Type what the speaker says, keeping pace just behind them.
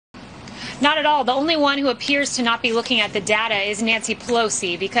Not at all. The only one who appears to not be looking at the data is Nancy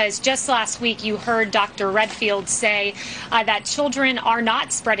Pelosi, because just last week you heard Dr. Redfield say that children are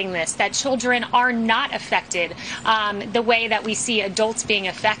not spreading this, that children are not affected the way that we see adults being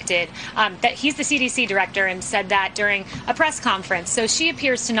affected. That he's the CDC director and said that during a press conference. So she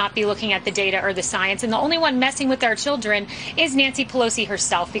appears to not be looking at the data or the science, and the only one messing with our children is Nancy Pelosi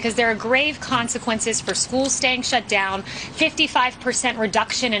herself, because there are grave consequences for schools staying shut down, 55%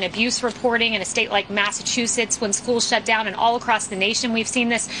 reduction in abuse reporting in a state like Massachusetts when schools shut down, and all across the nation we've seen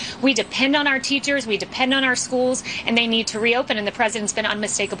this. We depend on our teachers, we depend on our schools, and they need to reopen, and the president's been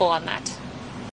unmistakable on that.